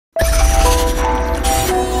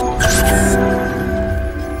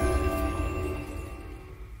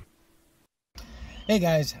Hey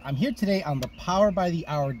guys, I'm here today on the Power by the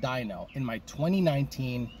Hour dyno in my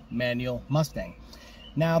 2019 manual Mustang.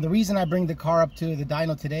 Now, the reason I bring the car up to the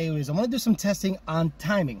dyno today is I want to do some testing on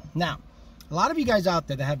timing. Now, a lot of you guys out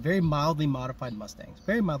there that have very mildly modified Mustangs,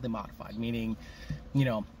 very mildly modified, meaning, you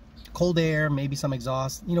know, cold air, maybe some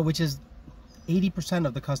exhaust, you know, which is 80%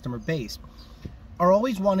 of the customer base, are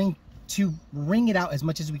always wanting to wring it out as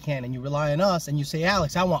much as we can, and you rely on us and you say,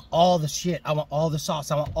 Alex, I want all the shit, I want all the sauce,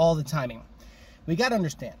 I want all the timing. We got to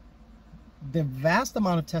understand the vast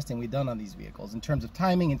amount of testing we've done on these vehicles in terms of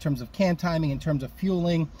timing, in terms of cam timing, in terms of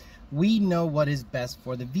fueling. We know what is best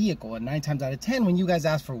for the vehicle, and 9 times out of 10 when you guys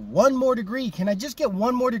ask for one more degree, can I just get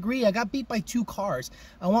one more degree? I got beat by 2 cars,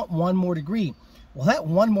 I want one more degree. Well, that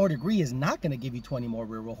one more degree is not going to give you 20 more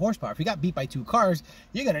rear wheel horsepower. If you got beat by 2 cars,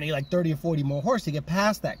 you're going to need like 30 or 40 more horse to get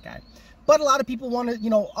past that guy. But a lot of people want to,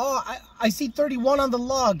 you know, oh, I see 31 on the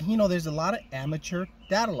log. You know, there's a lot of amateur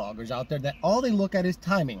data loggers out there that all they look at is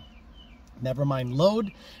timing. Never mind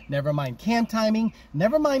load, never mind cam timing,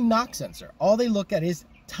 never mind knock sensor. All they look at is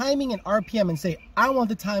timing and RPM and say, I want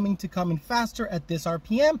the timing to come in faster at this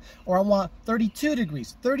RPM, or I want 32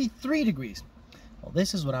 degrees, 33 degrees. Well,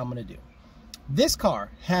 this is what I'm going to do. This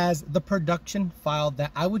car has the production file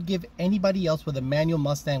that I would give anybody else with a manual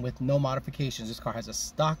Mustang with no modifications. This car has a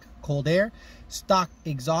stock cold air, stock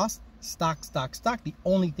exhaust, stock. The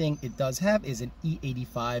only thing it does have is an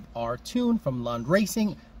E85R tune from Lund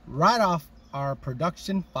Racing, right off our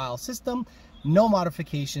production file system. No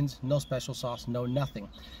modifications, no special sauce, no nothing.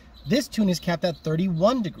 This tune is capped at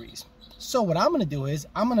 31 degrees. So what I'm going to do is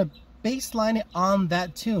I'm going to baseline it on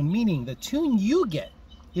that tune, meaning the tune you get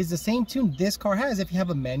is the same tune this car has if you have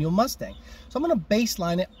a manual Mustang. So I'm going to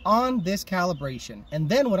baseline it on this calibration. And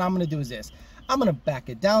then what I'm going to do is this. I'm going to back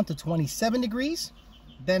it down to 27 degrees,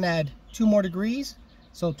 then add 2 more degrees.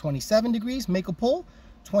 So 27 degrees, make a pull.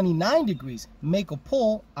 29 degrees, make a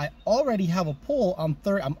pull. I already have a pull on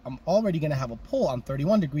I'm already going to have a pull on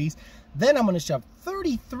 31 degrees. Then I'm going to shove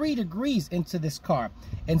 33 degrees into this car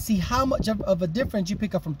and see how much of a difference you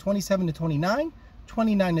pick up from 27 to 29,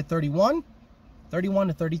 29 to 31, 31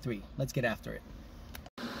 to 33. Let's get after it.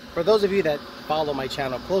 For those of you that follow my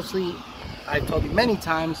channel closely, I've told you many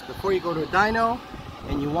times, before you go to a dyno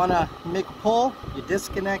and you want to make a pull, you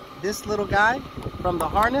disconnect this little guy from the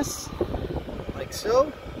harness, like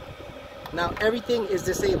so. Now everything is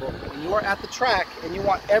disabled. When you are at the track and you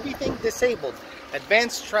want everything disabled,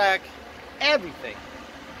 advanced track, everything,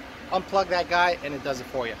 unplug that guy and it does it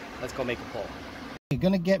for you. Let's go make a pull. You're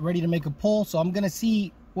gonna get ready to make a pull, so I'm gonna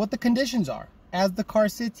see what the conditions are as the car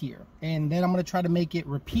sits here, and then I'm going to try to make it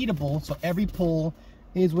repeatable, so every pull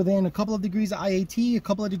is within a couple of degrees of IAT, a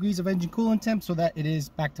couple of degrees of engine coolant temp, so that it is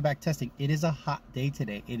back-to-back testing. It is a hot day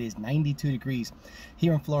today. It is 92 degrees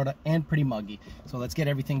here in Florida and pretty muggy. So let's get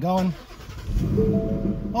everything going.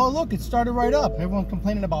 Oh look, it started right up. Everyone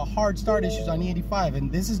complaining about hard start issues on E85, and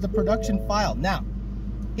this is the production file. Now,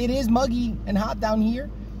 it is muggy and hot down here,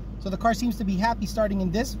 so the car seems to be happy starting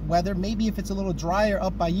in this weather. Maybe if it's a little drier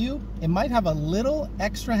up by you, it might have a little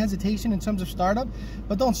extra hesitation in terms of startup,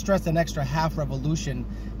 but don't stress an extra half revolution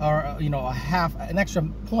or, you know, an extra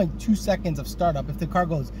 0.2 seconds of startup. If the car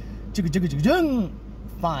goes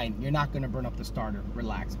fine, you're not going to burn up the starter.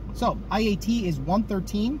 Relax. So IAT is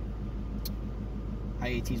 113.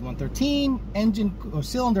 IAT is 113. Engine or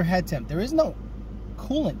cylinder head temp. There is no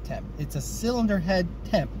coolant temp. It's a cylinder head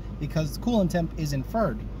temp because coolant temp is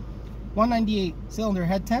inferred. 198 cylinder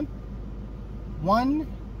head temp,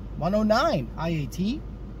 109 IAT.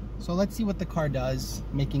 So let's see what the car does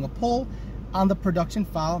making a pull on the production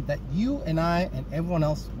file that you and I and everyone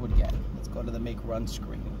else would get. Let's go to the make run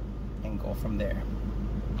screen and go from there.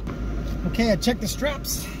 Okay, I checked the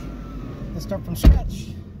straps. Let's start from scratch.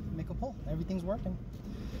 Make a pull. Everything's working.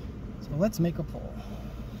 So let's make a pull.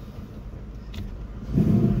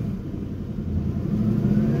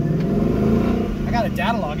 I got a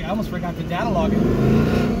data log it. I almost forgot to data log it.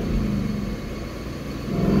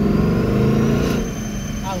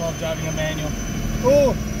 I love driving a manual.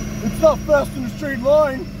 Oh, it's not fast in a straight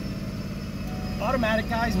line. Automatic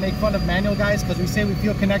guys make fun of manual guys because we say we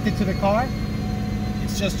feel connected to the car.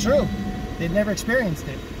 It's just true. They've never experienced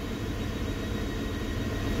it.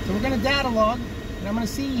 So we're going to data log, and I'm going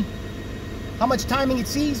to see how much timing it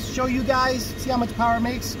sees, show you guys, see how much power it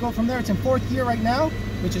makes, go from there. It's in 4th gear right now,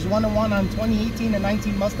 which is 1-to-1 on 2018 and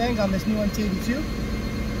 19 Mustangs on this new MT82.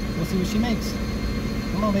 We'll see what she makes.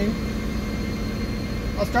 Come on, baby.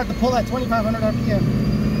 I'll start the pull at 2,500 RPM.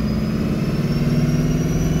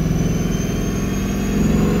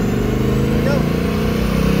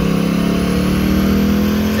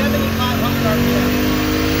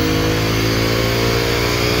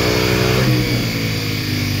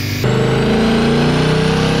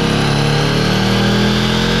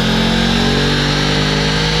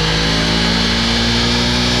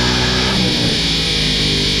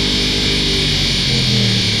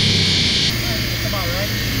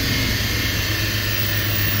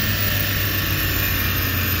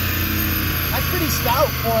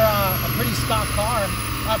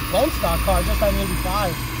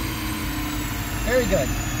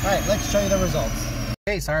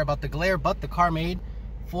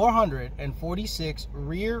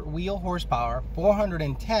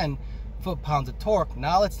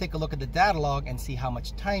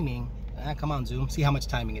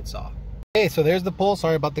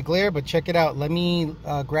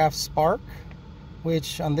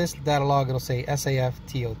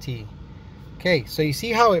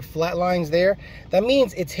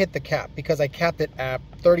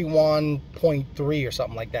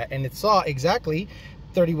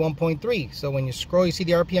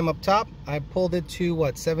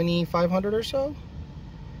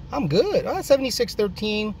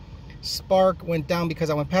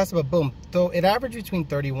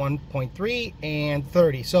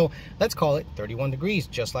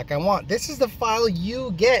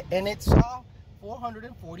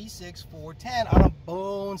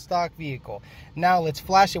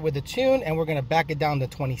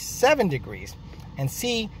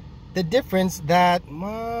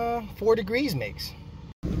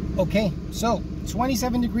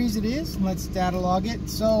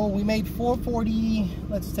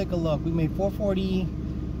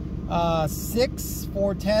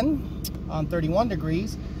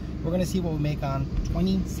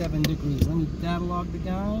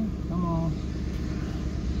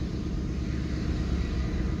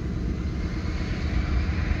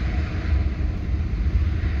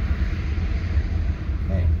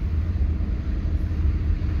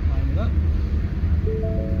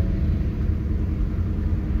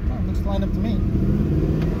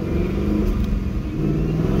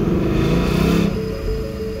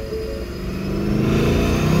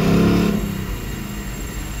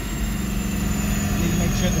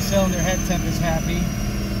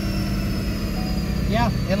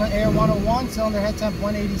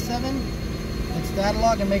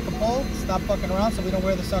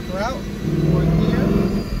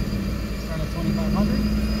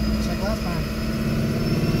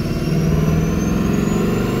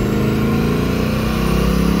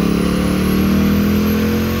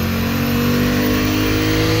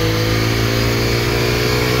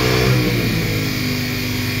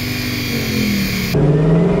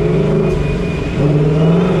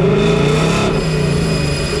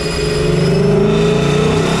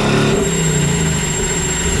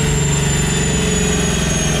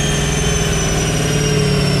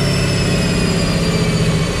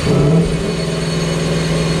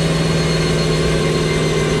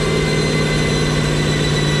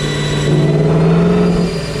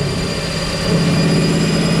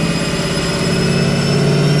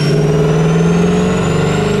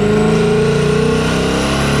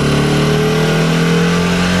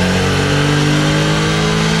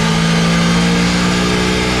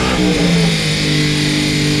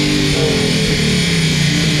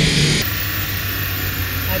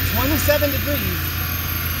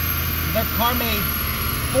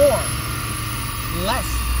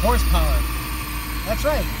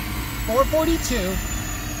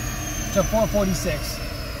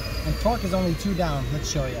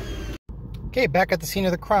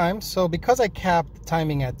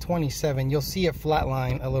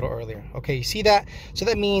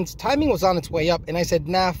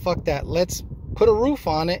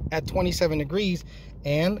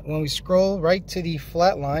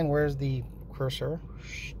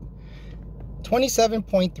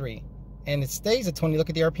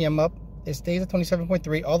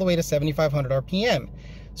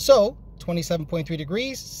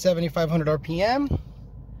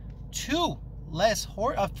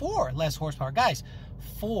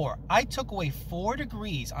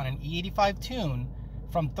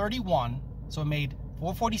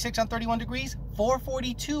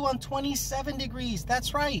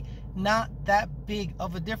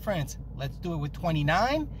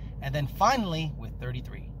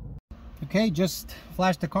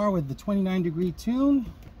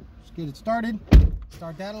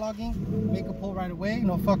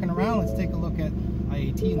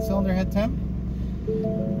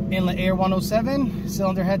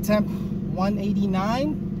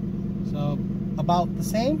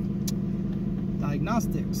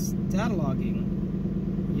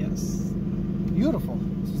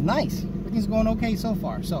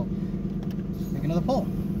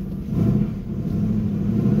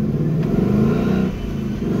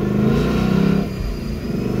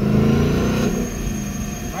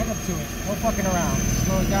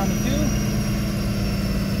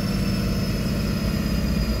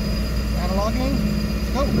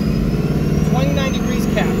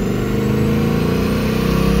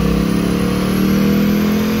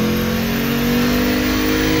 you.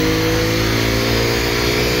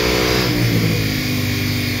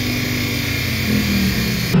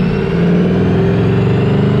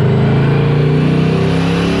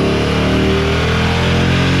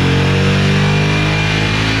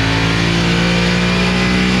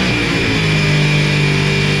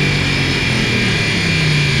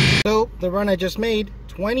 the run I just made,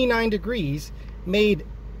 29 degrees, made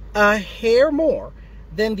a hair more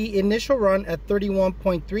than the initial run at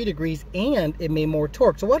 31.3 degrees, and it made more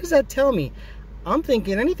torque. So what does that tell me? I'm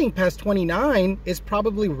thinking anything past 29 is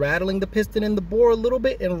probably rattling the piston and the bore a little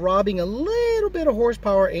bit and robbing a little bit of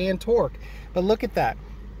horsepower and torque. But look at that,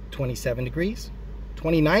 27 degrees,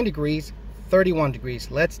 29 degrees, 31 degrees.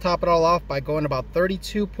 Let's top it all off by going about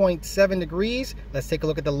 32.7 degrees. Let's take a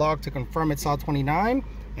look at the log to confirm it saw 29,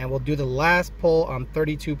 and we'll do the last pull on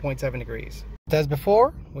 32.7 degrees. As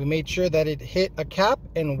before, we made sure that it hit a cap.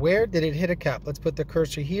 And where did it hit a cap? Let's put the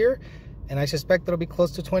cursor here, and I suspect it'll be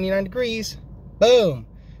close to 29 degrees. Boom,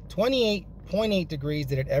 28.8 degrees.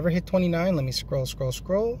 Did it ever hit 29? Let me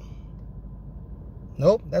scroll.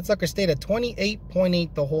 Nope, that sucker stayed at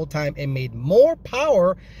 28.8 the whole time. It made more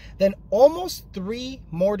power than almost 3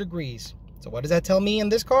 more degrees. So what does that tell me in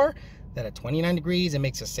this car? That at 29 degrees, it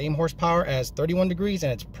makes the same horsepower as 31 degrees,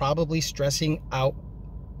 and it's probably stressing out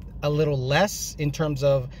a little less in terms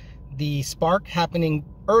of the spark happening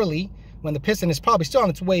early when the piston is probably still on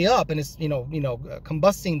its way up and it's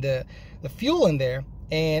combusting the fuel in there,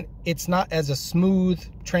 and it's not as a smooth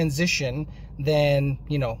transition than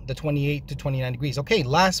the 28 to 29 degrees. Okay,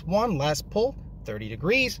 last pull, 30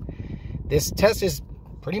 degrees. This test is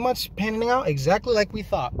pretty much panning out exactly like we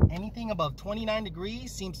thought. Anything above 29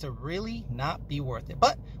 degrees seems to really not be worth it,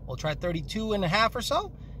 but we'll try 32.5 or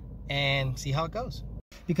so and see how it goes.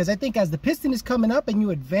 Because I think as the piston is coming up and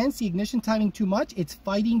you advance the ignition timing too much, it's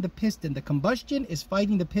fighting the piston. The combustion is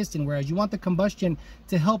fighting the piston, whereas you want the combustion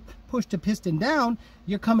to help push the piston down.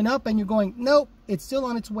 You're coming up and you're going, nope, it's still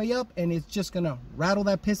on its way up, and it's just gonna rattle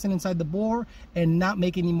that piston inside the bore and not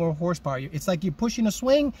make any more horsepower. It's like you're pushing a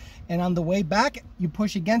swing, and on the way back, you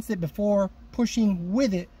push against it before pushing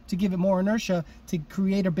with it to give it more inertia to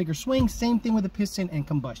create a bigger swing. Same thing with the piston and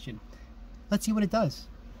combustion. Let's see what it does.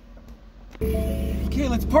 Okay,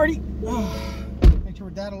 let's party. Make sure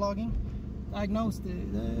we're data logging. Data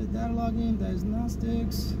logging,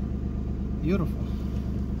 diagnostics. Beautiful.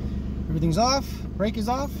 Everything's off. Brake is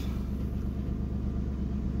off.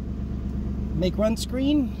 Make run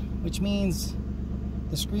screen, which means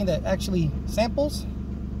the screen that actually samples.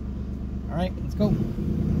 All right, let's go.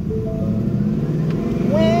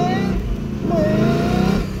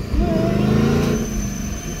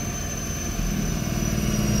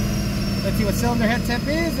 Let's see what cylinder head temp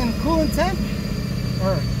is and coolant temp,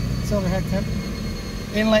 or cylinder head temp.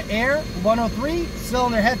 Inlet air 103,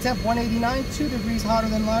 cylinder head temp 189, 2 degrees hotter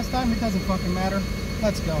than last time. It doesn't fucking matter.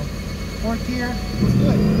 Let's go. Torque here, let's do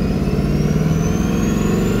it.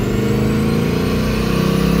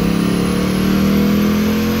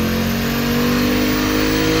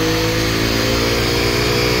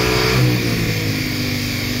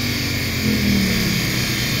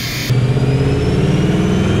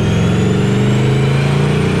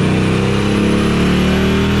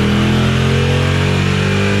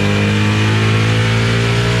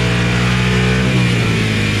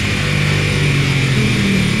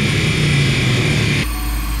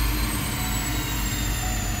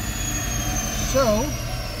 So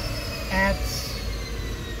at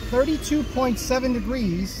 32.7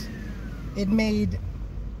 degrees, it made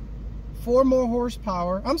 4 more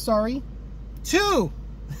horsepower. I'm sorry, 2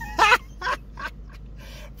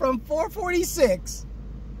 from 446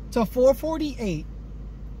 to 448,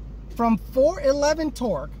 from 411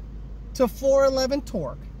 torque to 411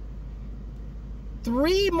 torque.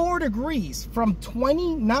 3 more degrees from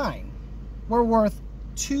 29 were worth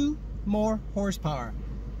 2 more horsepower.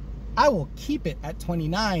 I will keep it at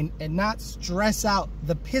 29 and not stress out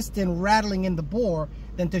the piston rattling in the bore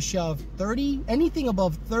than to shove anything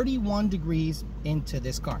above 31 degrees into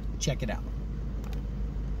this car. Check it out.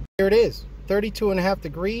 Here it is, 32.5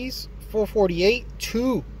 degrees, 448,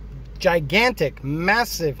 2 gigantic,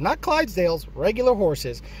 massive, not Clydesdales, regular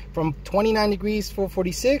horses from 29 degrees,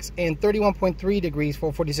 446, and 31.3 degrees,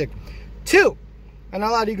 446. 2. And a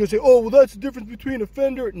lot of you go say, oh, well, that's the difference between a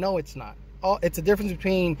fender. No, it's not. It's a difference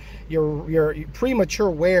between your premature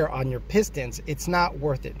wear on your pistons. It's not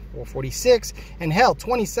worth it. 446, and hell,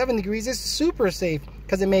 27 degrees is super safe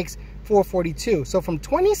because it makes 442. So from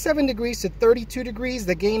 27 degrees to 32 degrees,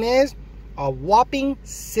 the gain is a whopping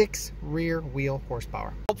 6 rear wheel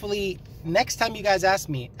horsepower. Hopefully next time you guys ask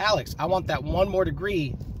me, Alex, I want that 1 more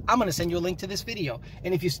degree, I'm going to send you a link to this video.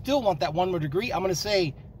 And if you still want that 1 more degree, I'm going to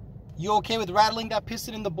say, you okay with rattling that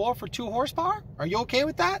piston in the bore for 2 horsepower? Are you okay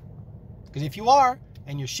with that? Because if you are,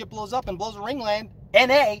 and your shit blows up and blows a ringland,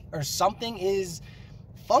 NA, or something is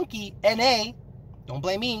funky, NA, don't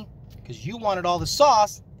blame me, because you wanted all the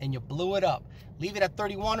sauce, and you blew it up. Leave it at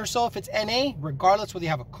 31 or so if it's NA, regardless whether you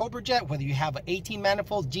have a Cobra jet, whether you have an 18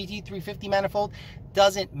 manifold, GT350 manifold,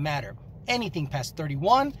 doesn't matter. Anything past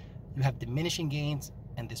 31, you have diminishing gains,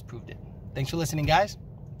 and this proved it. Thanks for listening, guys.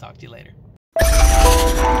 Talk to you later.